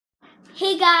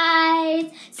Hey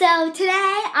guys! So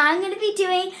today I'm going to be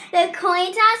doing the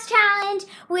coin toss challenge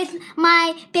with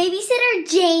my babysitter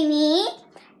Jamie.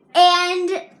 And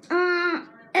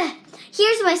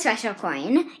here's my special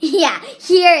coin. Yeah,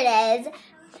 here it is.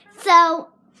 So,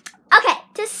 okay,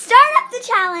 to start up the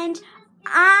challenge,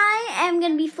 I am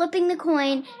going to be flipping the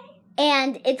coin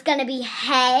and it's going to be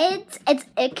heads. It's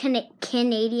a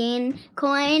Canadian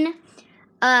coin.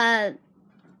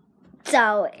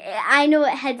 So, I know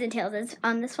what heads and tails is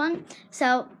on this one.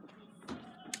 So,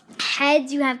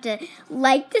 heads, you have to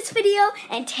like this video,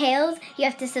 and tails, you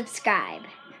have to subscribe.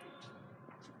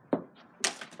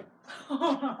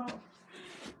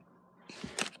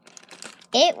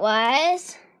 It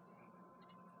was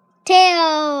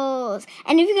tails.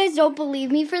 And if you guys don't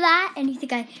believe me for that, and you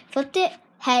think I flipped it,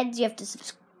 heads, you have to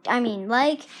subscribe.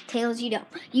 Like, tails, you don't.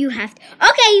 You have to.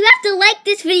 Okay, you have to like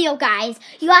this video, guys.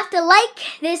 You have to like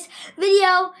this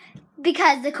video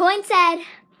because the coin said,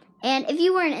 and if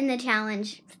you weren't in the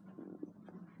challenge.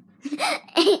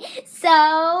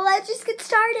 So, let's just get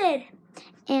started.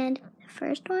 And the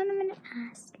first one I'm going to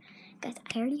ask, guys,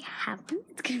 I already have one.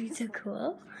 It's going to be so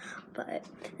cool. But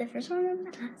the first one I'm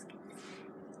going to ask is,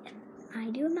 if I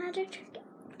do a magic trick,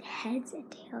 heads and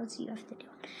tails, you have to do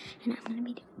it. And I'm going to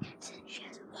be doing it since she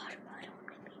has a water bottle. I'm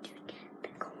going to be doing the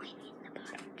coin in the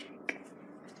bottle trick.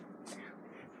 So,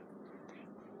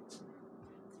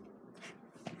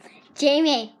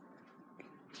 Jamie,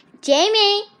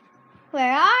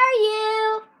 where are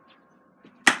you?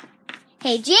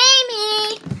 Hey,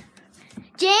 Jamie,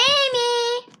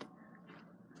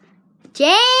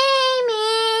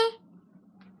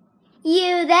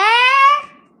 you there?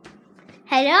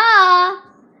 Hello.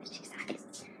 She's scared.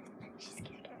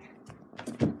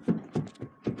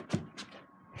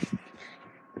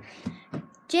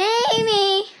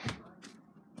 Jamie.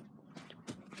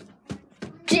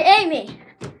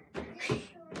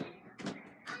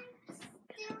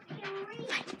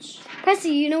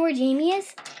 Presley, you know where Jamie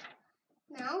is?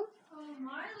 No. Oh,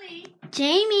 Marley.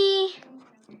 Jamie.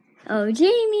 Oh,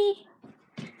 Jamie.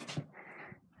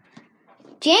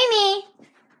 Jamie.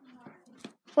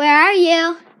 Where are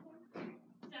you?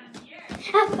 Down here.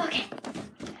 Oh, okay.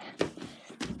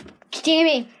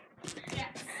 Jamie.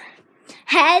 Yes.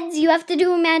 Heads, you have to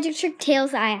do a magic trick.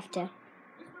 Tails, I have to.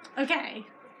 Okay.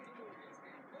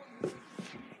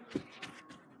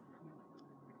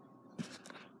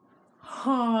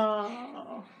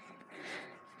 Oh.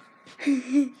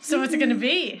 So what's it gonna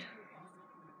be?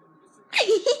 It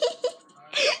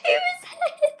was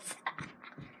heads.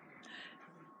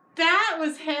 That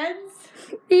was heads?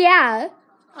 Yeah.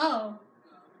 Oh.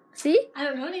 See? I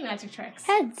don't know any magic tricks.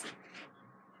 Heads.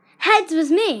 Heads was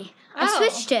me. I Oh.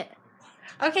 switched it.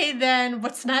 Okay, then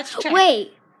what's the magic trick?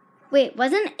 Wait,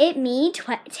 wasn't it me?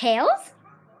 Tails?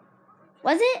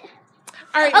 Was it?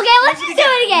 All right. Okay, let's just do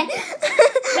it again.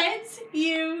 Heads,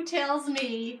 you, tails,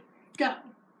 me. Go.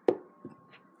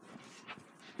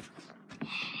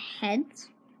 Heads.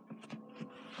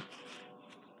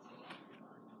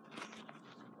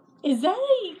 Is that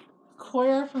a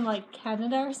choir from like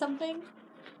Canada or something?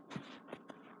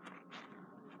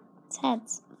 It's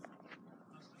heads.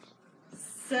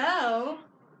 So,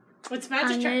 what's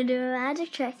magic I'm trick? gonna do a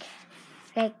magic trick.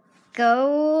 Okay,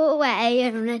 go away.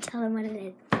 I'm gonna tell him what it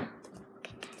is. Okay,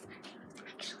 guys, it's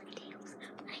actually tails.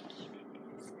 I gave it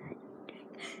this magic trick.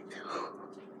 So,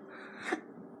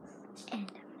 and I'm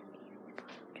gonna be the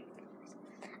bottom trick.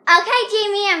 Okay,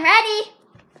 Jamie, I'm ready.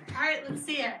 All right, let's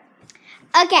see it.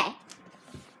 Okay.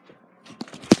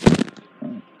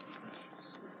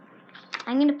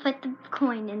 I'm gonna put the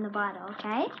coin in the bottle,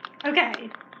 okay? Okay.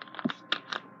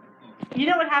 You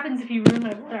know what happens if you ruin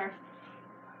my water?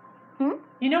 Hmm?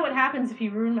 You know what happens if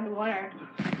you ruin my water?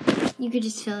 You could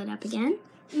just fill it up again.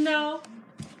 No.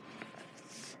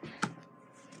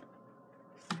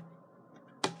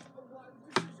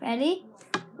 Ready?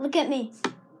 Look at me.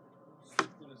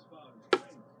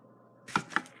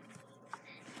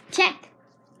 Check.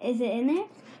 Is it in there?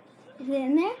 Is it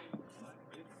in there?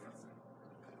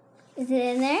 Is it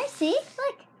in there? See?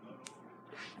 Look.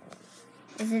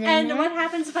 Is it in And there? what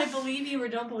happens if I believe you or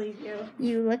don't believe you?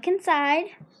 You look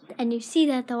inside, and you see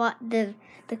that the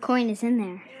coin is in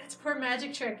there. It's a poor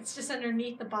magic trick. It's just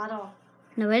underneath the bottle.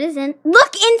 No, it isn't.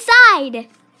 Look inside.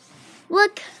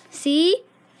 Look. See?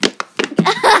 The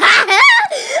bottle.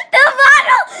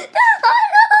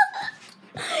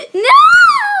 No!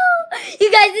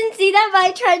 You guys didn't see that, but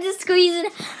I tried to squeeze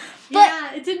it. But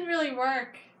Yeah, it didn't really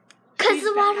work. because She's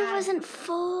the water bad. wasn't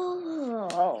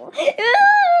full. Ew,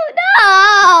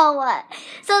 no!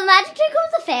 So the magic trick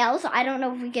was a fail, so I don't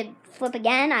know if we could flip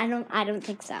again. I don't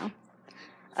think so.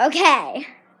 Okay.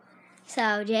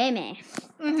 So, Jamie.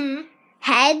 Mm-hmm.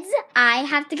 Heads, I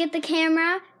have to get the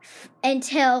camera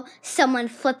until someone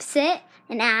flips it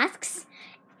and asks.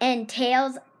 And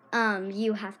tails,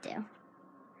 you have to.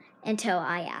 Until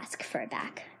I ask for it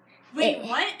back. Wait,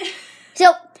 what?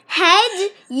 So,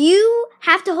 heads, you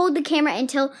have to hold the camera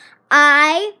until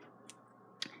I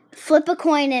flip a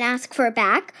coin and ask for it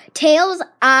back. Tails,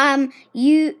 I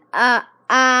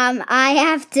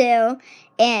have to.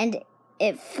 And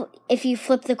if you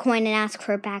flip the coin and ask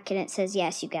for it back and it says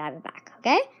yes, you can have it back.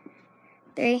 Okay?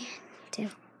 3, 2.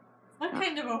 What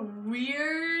kind of a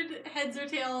weird heads or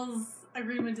tails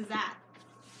agreement is that?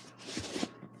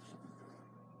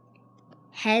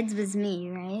 Heads was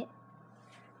me, right?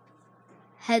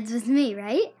 Heads was me,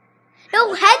 right?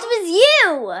 No, heads was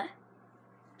you!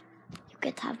 You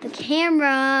get to have the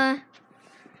camera.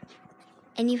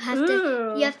 And you have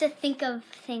to think of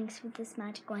things with this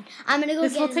magic wand. I'm gonna go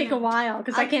This get will take a while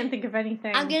because I can't think of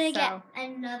anything. I'm gonna get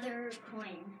another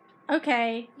coin.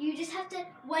 Okay. You just have to,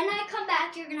 when I come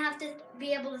back, you're gonna have to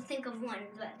be able to think of one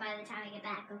by the time I get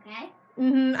back, okay?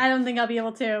 I don't think I'll be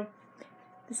able to.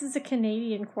 This is a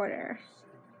Canadian quarter.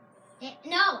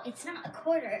 No, it's not a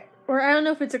quarter. Or I don't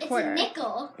know if it's a quarter. It's a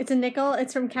nickel. It's a nickel.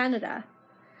 It's from Canada.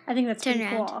 I think that's Turn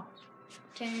pretty around. cool.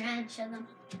 Turn around, show them.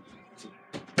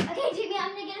 Okay, Jimmy,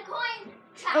 I'm gonna get a coin.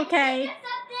 Try Okay. to think of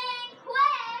something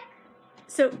quick.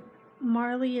 So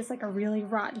Marley is like a really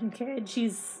rotten kid.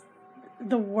 She's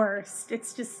the worst.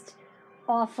 It's just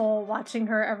awful watching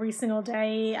her every single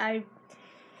day. I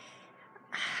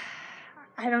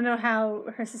don't know how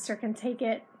her sister can take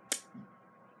it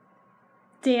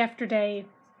day after day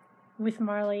with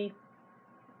Marley.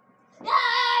 I've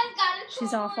got a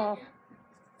She's coin. awful.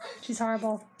 She's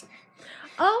horrible.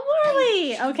 Oh,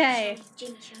 Marley! Okay.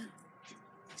 Jimmy, show him.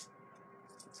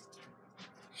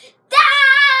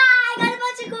 I got a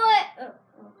bunch of coins.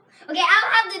 Okay, I'll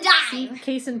have the See, dime.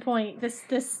 case in point,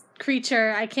 this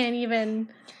creature, I can't even.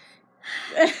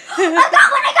 I got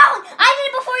one. I did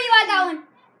it before you. I got one.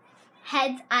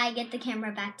 Heads, I get the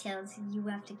camera back. Tails, you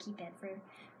have to keep it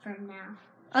from now.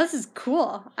 Oh, this is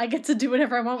cool. I get to do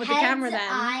whatever I want with Heads, the camera then.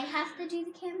 I have to do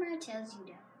the camera. Tails,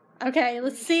 you do. Okay,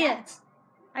 let's see it. Accept.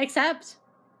 I accept.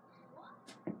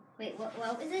 Wait, what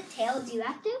was it? Tails, you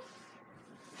have to?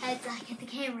 Heads, I get the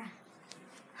camera.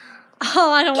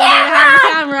 Oh, I don't want to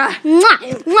have a camera. Mwah,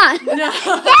 mwah. No.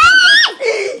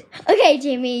 Yay! Okay,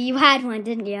 Jamie, you had one,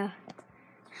 didn't you?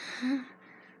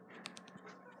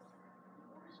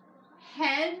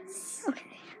 Heads.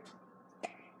 Okay.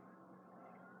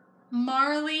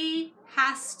 Marley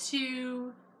has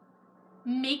to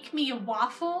make me a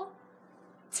waffle.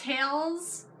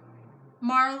 Tails.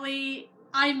 Marley,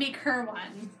 I make her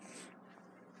one.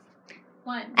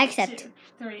 1, I accept. 2,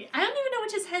 3. I don't even know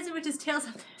which is heads and which is tails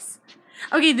of this.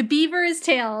 Okay, the beaver is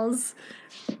tails.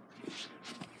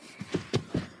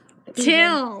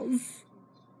 Tails.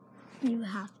 You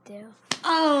have to.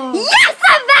 Oh. Yes,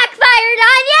 I backfired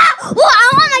on you! Well,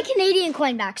 I want my Canadian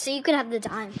coin back, so you could have the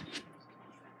dime.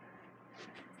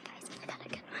 Guys, I got a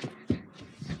good one.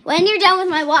 When you're done with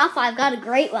my waffle, I've got a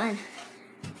great one.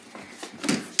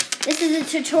 This is a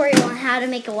tutorial on how to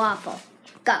make a waffle.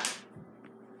 Go.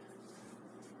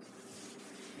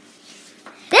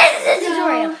 This is a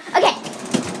tutorial. Okay.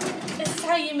 This is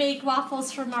how you make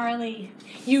waffles for Marley.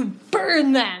 You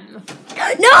burn them.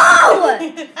 No!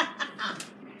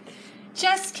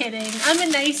 Just kidding. I'm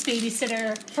a nice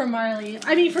babysitter for Marley.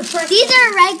 I mean, for breakfast. These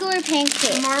are regular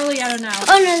pancakes. Marley, I don't know.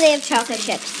 Oh no, they have chocolate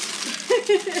chips.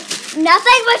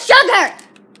 Nothing but sugar.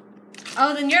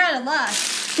 Oh, then you're out of luck.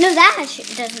 No, that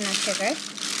doesn't have sugar.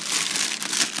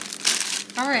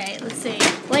 All right, let's see.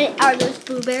 What are those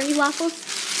blueberry waffles?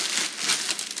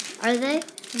 Are they?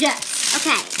 Yes.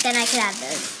 Okay, then I could have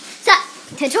those. So,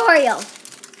 tutorial.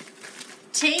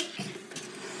 Take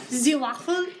the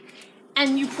waffle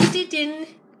and you put it in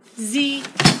the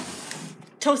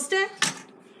toaster,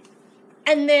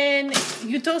 and then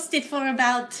you toast it for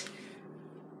about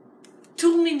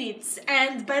 2 minutes,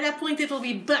 and by that point it will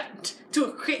be burnt to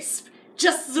a crisp,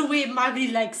 just the way Marley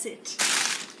likes it.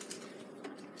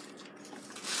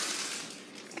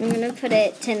 I'm gonna put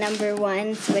it to number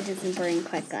 1 so it doesn't burn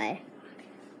quickly.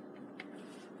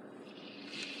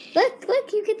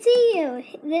 Look, you can see you.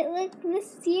 Look,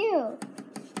 this is you.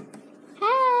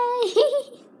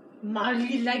 Hi.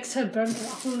 Marley likes her burnt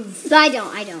waffles. No, I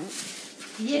don't.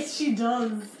 Yes, she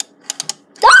does.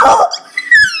 Oh!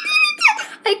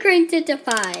 I cranked it to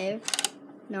 5.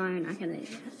 No, I'm not gonna do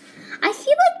that. I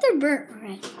feel like they're burnt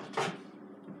already.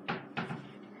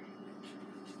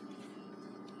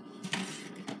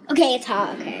 Okay, it's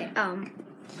hot. Okay.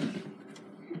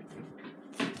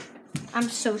 I'm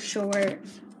so short.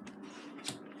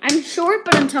 I I'm short,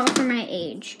 but I'm tall for my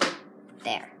age.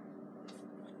 There.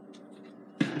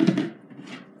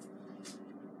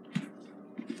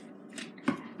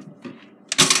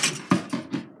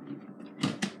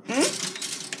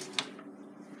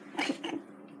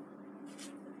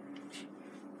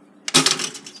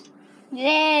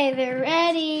 Yay, they're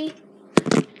ready.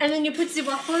 And then you put the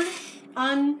waffle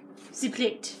on the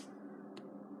plate.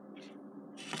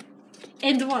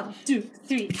 And 1, 2,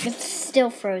 3. It's still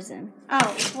frozen.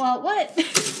 Oh, well, what?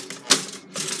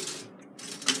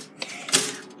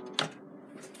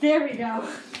 There we go.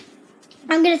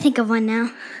 I'm gonna think of one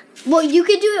now. Well, you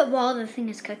could do it while the thing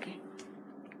is cooking.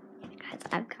 Guys,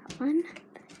 I've got one.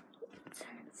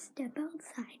 Step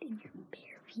outside in your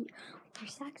bare feet. Your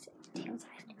socks and tails.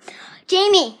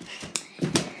 Jamie,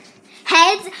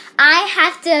 heads. I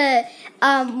have to.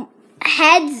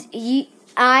 Heads.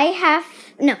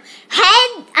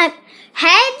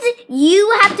 Heads.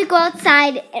 You have to go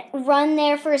outside and run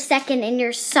there for a second in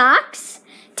your socks.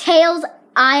 Tails.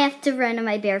 I have to run on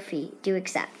my bare feet. Do you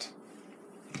accept?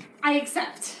 I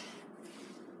accept.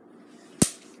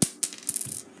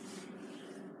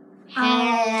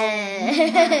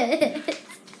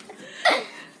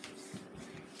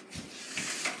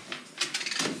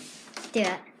 Do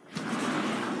it.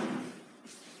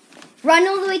 Run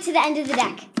all the way to the end of the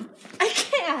deck. I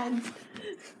can't.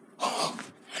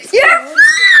 You're full!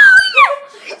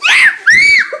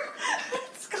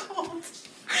 It's cold.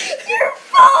 You're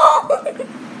full!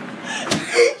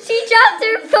 She dropped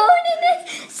her phone in the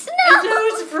snow. And now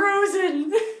it's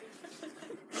frozen.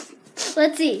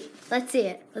 Let's see. Let's see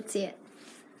it. Let's see it.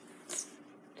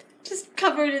 Just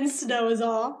covered in snow is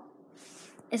all.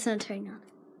 It's not turning on.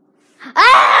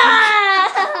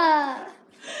 Ah!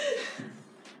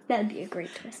 That'd be a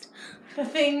great twist. The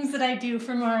things that I do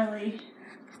for Marley.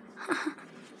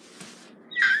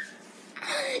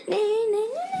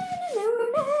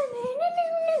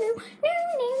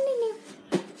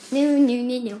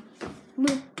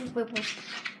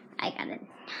 I got it.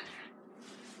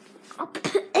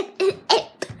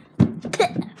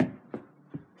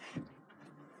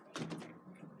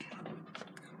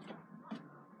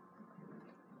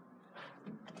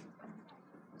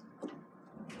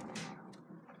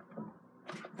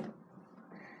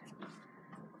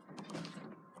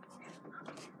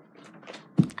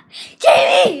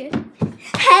 Jamie!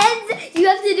 Heads, you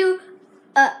have to do,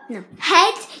 no.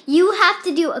 Heads, you have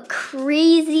to do a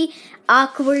crazy,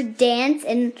 awkward dance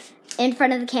in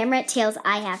front of the camera. Tails,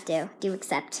 I have to. Do you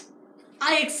accept?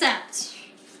 I accept.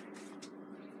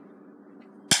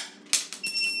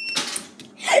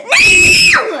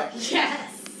 No!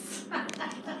 Yes. I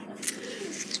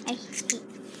hate.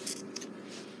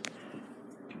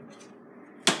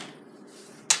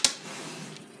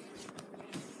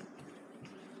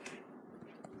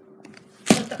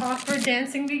 Let the awkward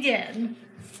dancing begin.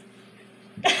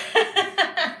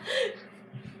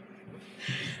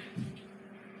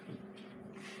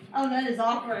 Oh, that is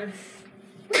awkward.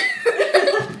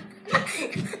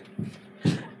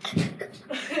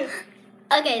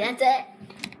 Okay, that's it.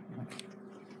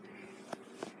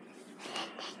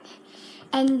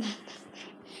 And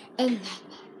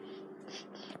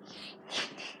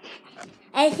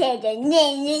I said okay,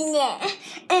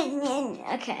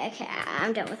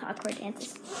 I'm done with awkward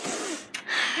dances.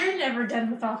 You're never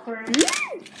done with awkward.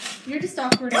 You're just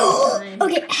awkward all the time.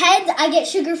 Okay, heads, I get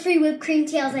sugar-free whipped cream.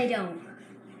 Tails, I don't.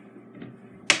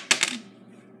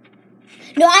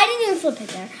 No, I didn't even flip it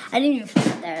there.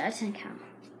 That doesn't count.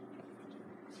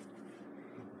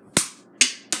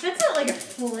 That's not like a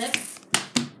flip.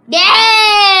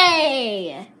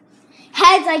 Yay!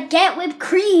 Heads, I get whipped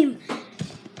cream.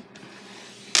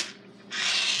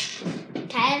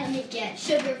 Okay, let me get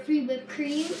sugar-free whipped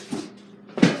cream.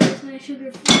 Where's my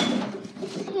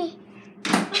sugar-free?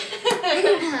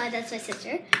 That's my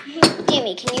sister.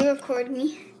 Jamie, can you record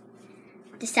me?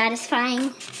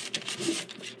 Dissatisfying.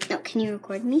 No, can you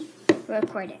record me?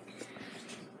 Record it.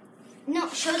 No,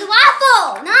 show the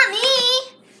waffle, not me.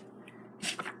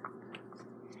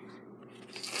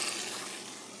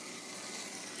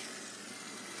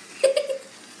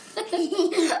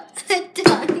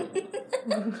 Done.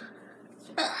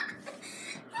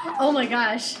 Oh my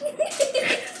gosh.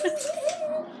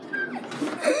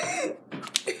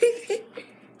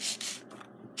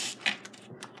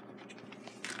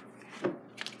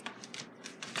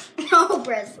 Oh,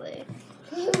 Presley.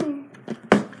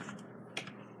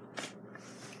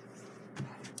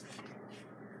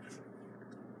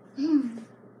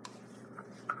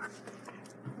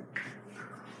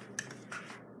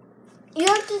 You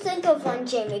have to think of one,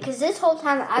 Jamie, because this whole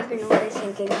time I've been really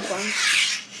thinking of one.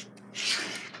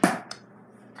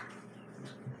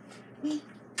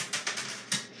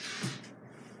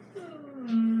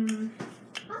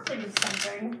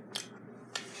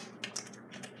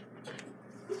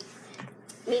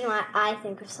 I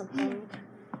think of something.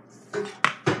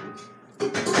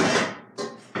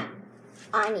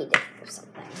 I need to think of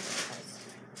something.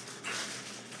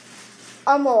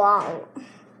 I'm out.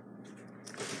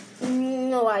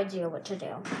 No idea what to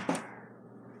do.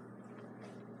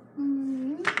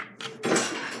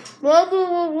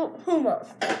 Who knows?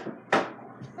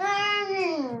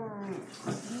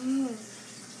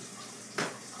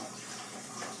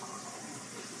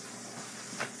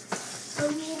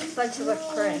 Bunch of whipped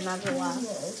cream, that's a lot.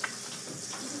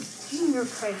 You're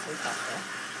crazy, Pepper.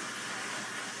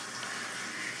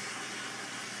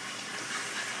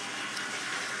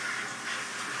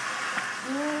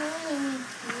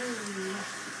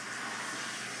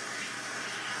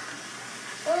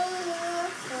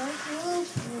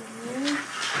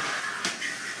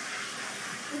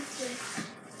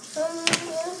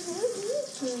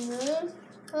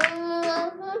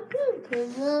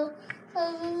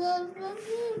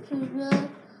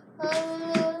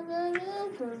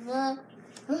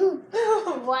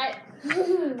 What?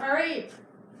 Alright.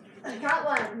 I got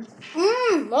one.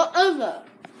 What is it?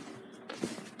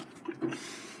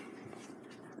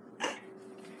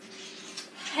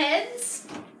 Heads.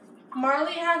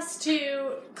 Marley has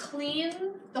to clean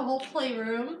the whole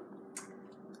playroom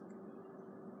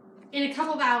in a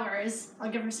couple of hours. I'll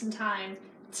give her some time.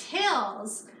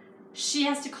 Tails. She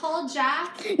has to call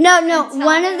Jack. No. and tell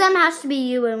One him- of them has to be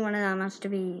you and one of them has to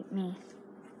be me.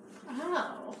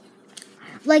 Oh.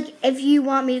 Like, if you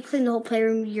want me to clean the whole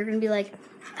playroom, you're going to be like,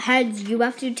 Heads, you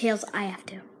have to. Tails, I have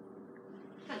to. I'm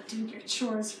not doing your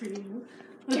chores for you.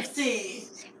 Let's see.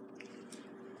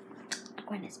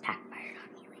 Gwen is backfired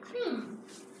on me.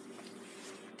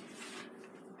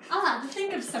 I'll have to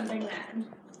think of something then.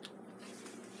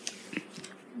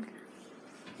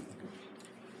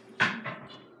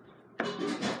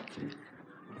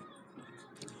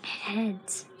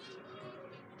 Heads.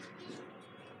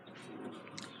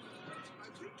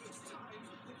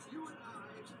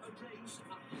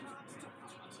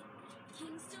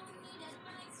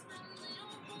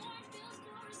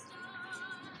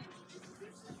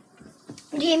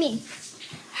 Jamie,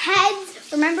 Heads,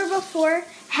 remember before?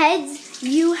 Heads,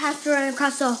 you have to run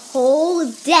across the whole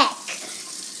deck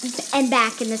and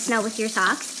back in the snow with your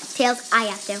socks. Tails, I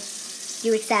have to.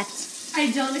 You accept.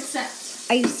 I don't accept.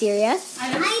 Are you serious?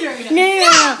 I'm serious.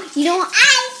 No. You don't.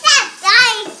 I accept.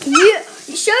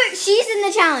 She's in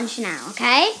the challenge now,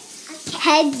 okay?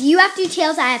 Heads, you have to.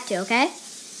 Tails, I have to, okay?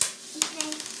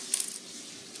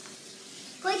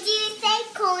 What do you say,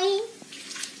 Coin?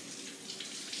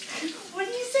 What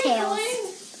do you say, Tails.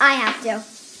 Colleen? I have to.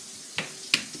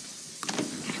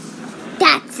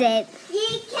 That's it.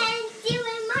 You can do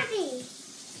it, Marty.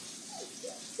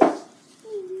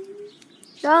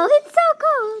 Oh, it's so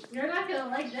cold. You're not gonna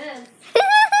like this.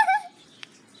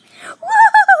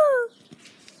 Whoa!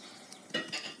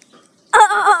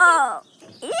 Oh!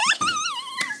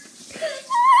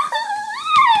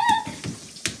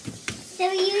 So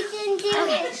you can do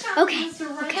it. Okay.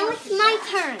 Now it's my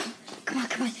turn. Come on.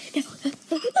 My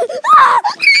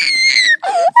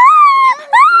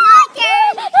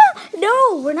turn.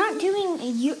 No, we're not doing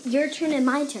your turn and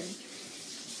my turn.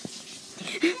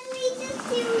 Can we just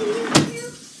do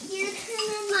your turn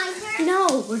and my turn? No,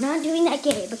 we're not doing that,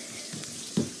 Gabe.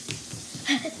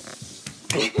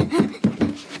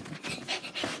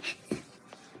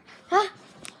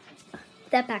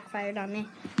 That backfired on me.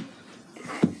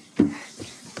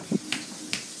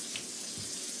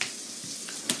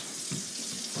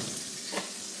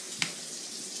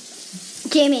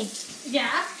 Jamie,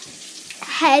 Yeah?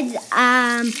 Heads,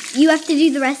 you have to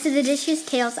do the rest of the dishes.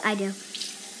 Tails, I do.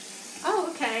 Oh,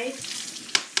 okay.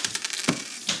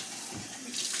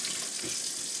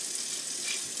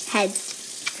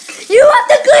 Heads. You have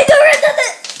to clean the rest of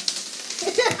it!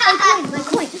 My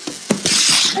coin.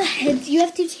 Heads, you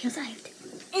have to. Tails, I have to.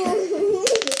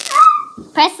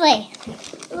 Presley,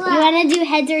 you want to do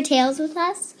heads or tails with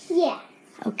us? Yeah.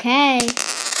 Okay.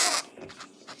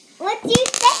 What do you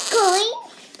say, Coin?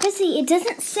 Presley, it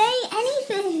doesn't say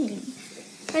anything.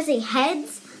 Presley,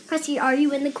 heads. Presley, are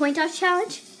you in the coin toss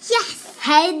challenge? Yes.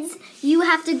 Heads, you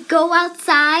have to go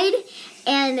outside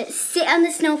and sit on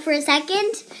the snow for a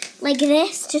second. Like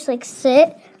this. Just like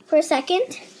sit for a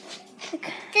second.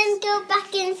 Then go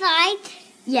back inside.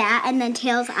 Yeah, and then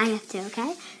tails, I have to,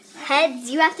 okay? Heads,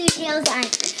 you have to. Tails, I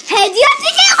have to. Heads, you have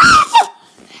to. Tails, I have to.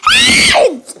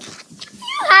 Heads!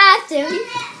 You have to. I'm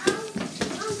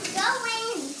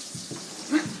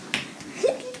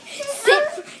Sit.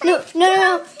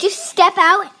 No. Just step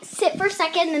out, sit for a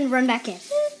second, and then run back in.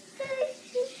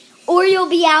 Or you'll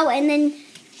be out, and then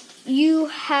you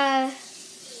have.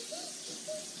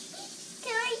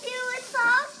 Can I do a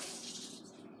socks?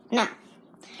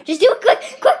 Just do it quick.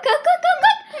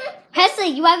 Presley,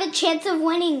 you have a chance of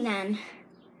winning then.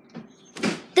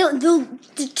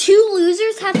 The two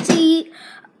losers have to eat,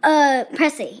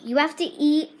 Presley, you have to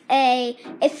eat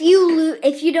if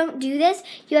you don't do this,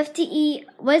 you have to eat,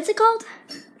 what is it called?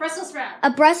 Brussels sprout.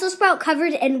 A Brussels sprout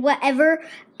covered in whatever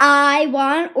I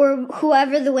want or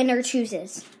whoever the winner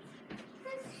chooses.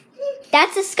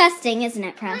 That's disgusting, isn't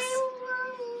it, Press?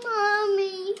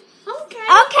 Mommy. Okay.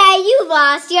 Okay, you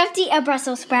lost. You have to eat a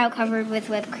Brussels sprout covered with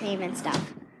whipped cream and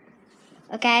stuff.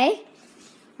 Okay?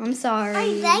 I'm sorry. I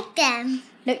like them.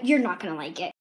 No, you're not going to like it.